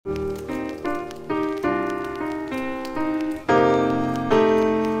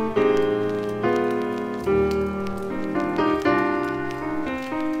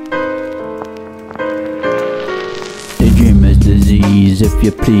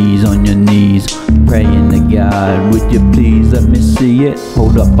please on your knees, praying to God, would you please let me see it?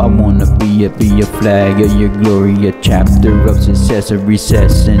 Hold up, I wanna be it, be a flag of your glory, a chapter of success, a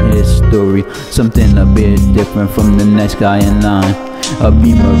recess in his story, something a bit different from the next guy in line. A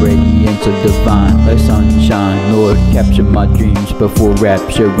beam of radiance of divine, like sunshine. Lord, capture my dreams before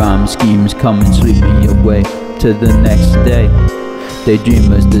rapture rhyme schemes come and sweep me away to the next day.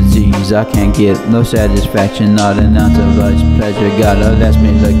 Daydreamer's disease, I can't get no satisfaction, not an ounce of life's pleasure. Gotta last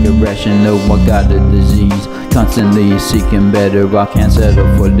me like a ration, no, I got a disease. Constantly seeking better, I can't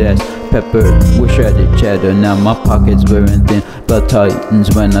settle for less. Pepper with shredded cheddar, now my pockets wearing thin. Blood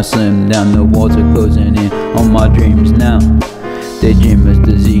tightens when I slim down, the walls are closing in on my dreams now. Daydreamer's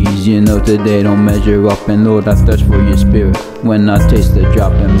disease, you know today don't measure up, and Lord, I thirst for your spirit when I taste the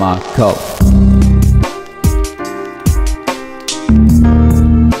drop in my cup.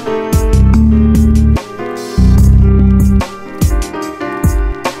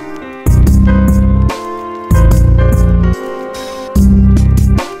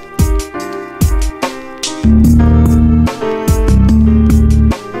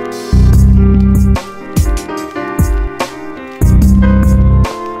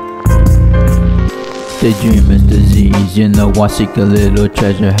 Daydreamer's disease, you know I seek a little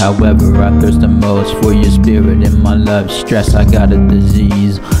treasure. However, I thirst the most for your spirit in my life. Stress, I got a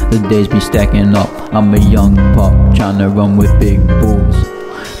disease. The days be stacking up. I'm a young pup trying to run with big bulls.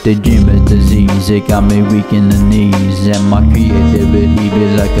 Daydreamer's disease, it got me weak in the knees, and my creativity be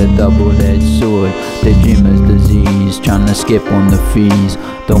like a double-edged sword. Daydreamer's disease, trying to skip on the fees.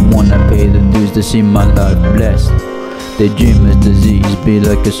 Don't wanna pay the dues to see my life blessed. Daydreamer's disease be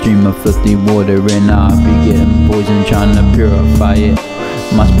like a stream of filthy water, and I be getting poison trying to purify it.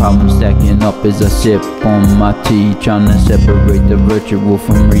 My problems stacking up as I sip on my tea, trying to separate the virtual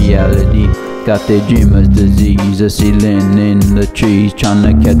from reality. Got Daydreamer's disease, a ceiling in the trees, trying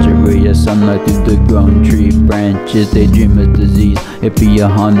to catch a ray of sunlight through the grown tree branches. Daydreamer's disease, it be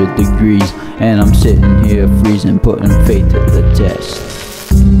 100 degrees, and I'm sitting here freezing, putting faith to the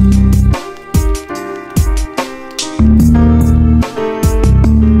test.